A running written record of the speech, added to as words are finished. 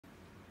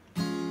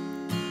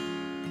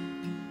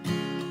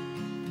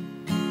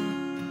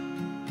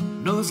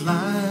Those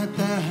lights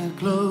that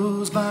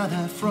glows by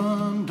that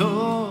front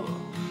door.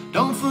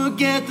 Don't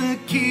forget the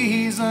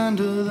keys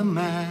under the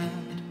mat.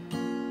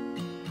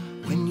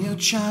 When your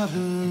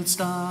childhood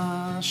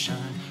stars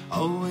shine,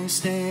 always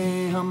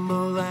stay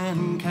humble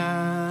and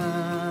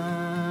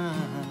kind.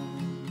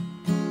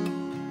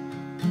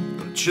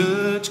 Go to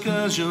church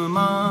 'cause your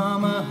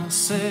mama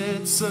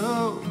said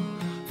so.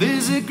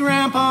 Visit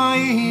grandpa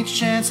each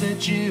chance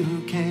that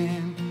you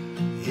can.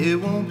 It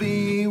won't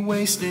be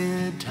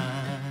wasted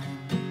time.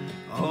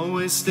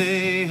 Always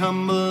stay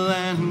humble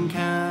and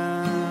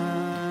kind.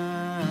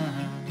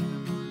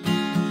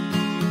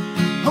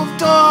 Hold the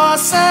door,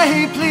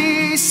 say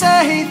please,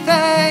 say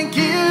thank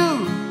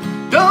you.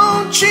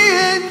 Don't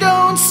cheat,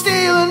 don't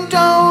steal, and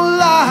don't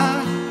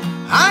lie.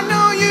 I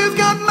know you've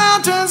got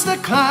mountains to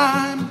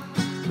climb,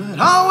 but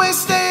always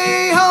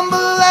stay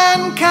humble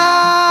and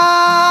kind.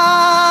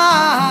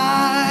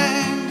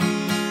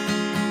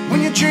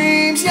 When your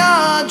dreams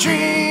you're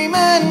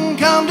dreaming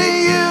come to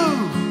you,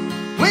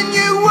 when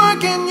you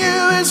work and you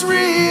is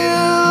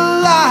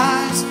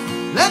realized,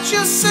 let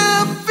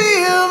yourself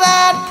feel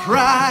that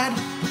pride,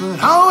 but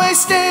always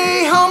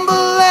stay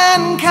humble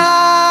and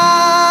kind.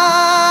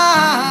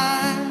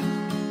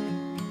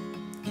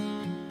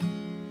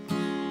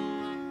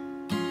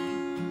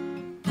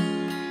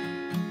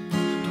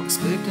 Don't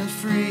expect a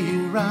free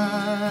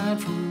ride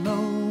from no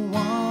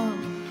one.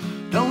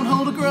 Don't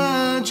hold a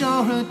grudge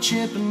or a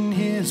chip, and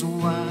here's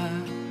why.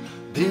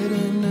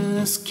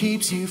 Bitterness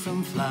keeps you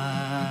from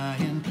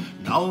flying.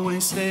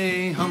 Always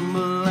stay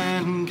humble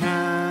and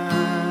kind.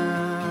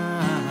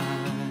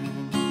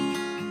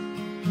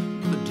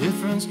 The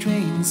difference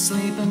between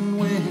sleeping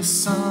with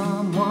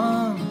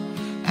someone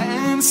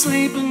and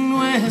sleeping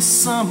with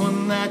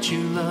someone that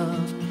you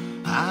love.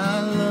 I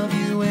love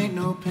you ain't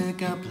no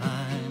pickup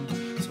line,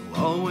 so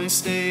always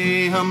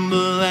stay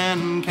humble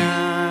and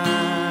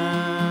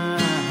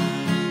kind.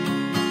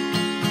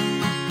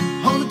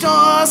 Hold the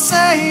door,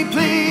 say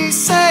please,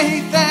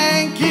 say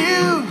thank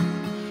you.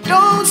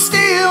 Don't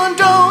steal and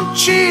don't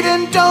cheat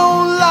and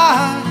don't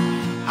lie.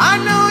 I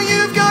know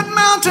you've got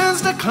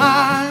mountains to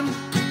climb,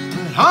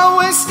 but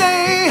always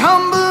stay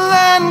humble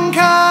and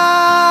kind.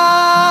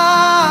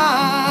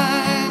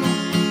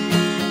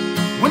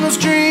 When those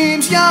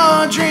dreams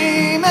you're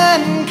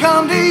dreaming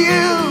come to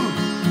you,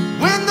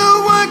 when the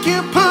work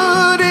you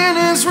put in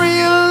is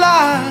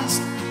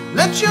realized,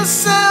 let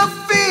yourself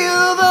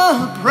feel the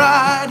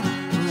pride,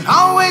 but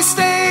always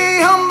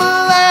stay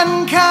humble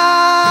and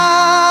kind.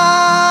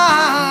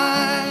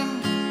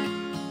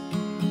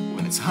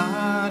 When it's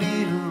hot,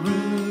 eat a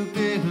root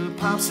beer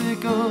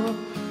popsicle.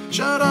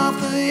 Shut off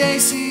the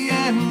AC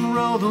and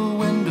roll the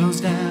windows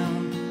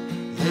down.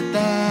 Let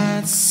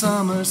that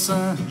summer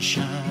sun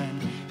shine,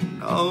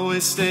 and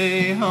always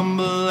stay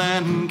humble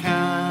and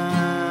kind.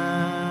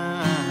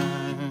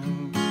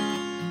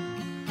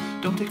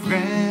 Don't take for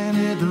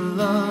granted the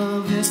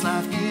love this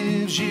life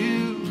gives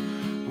you.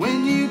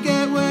 When you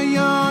get where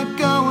you're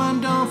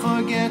going, don't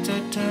forget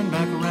to turn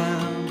back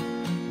around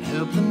and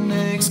help the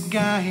next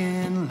guy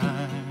in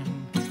line,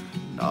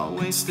 and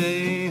always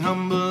stay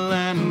humble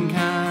and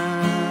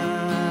kind.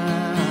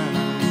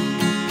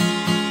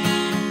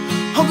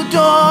 Hold the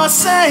door,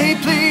 say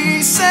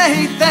please,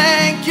 say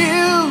thank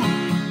you.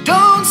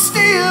 Don't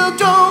steal,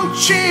 don't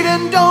cheat,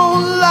 and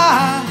don't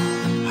lie.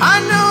 I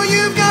know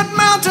you've got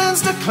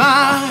mountains to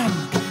climb,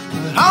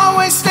 but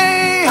always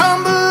stay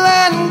humble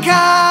and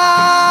kind.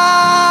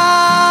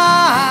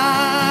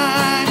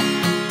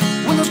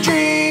 When those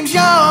dreams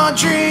you're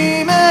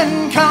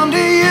dreaming come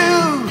to you,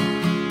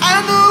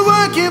 and the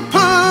work you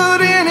put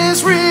in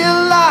is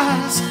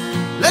realized,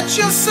 let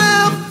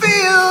yourself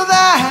feel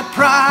that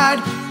pride,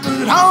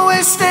 but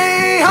always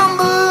stay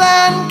humble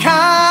and kind.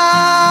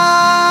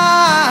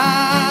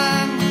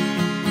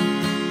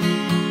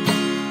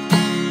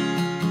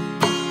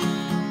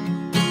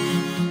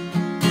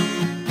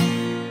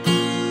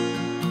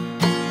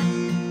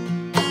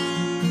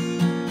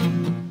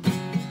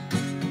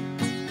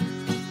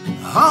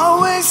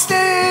 Always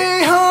stay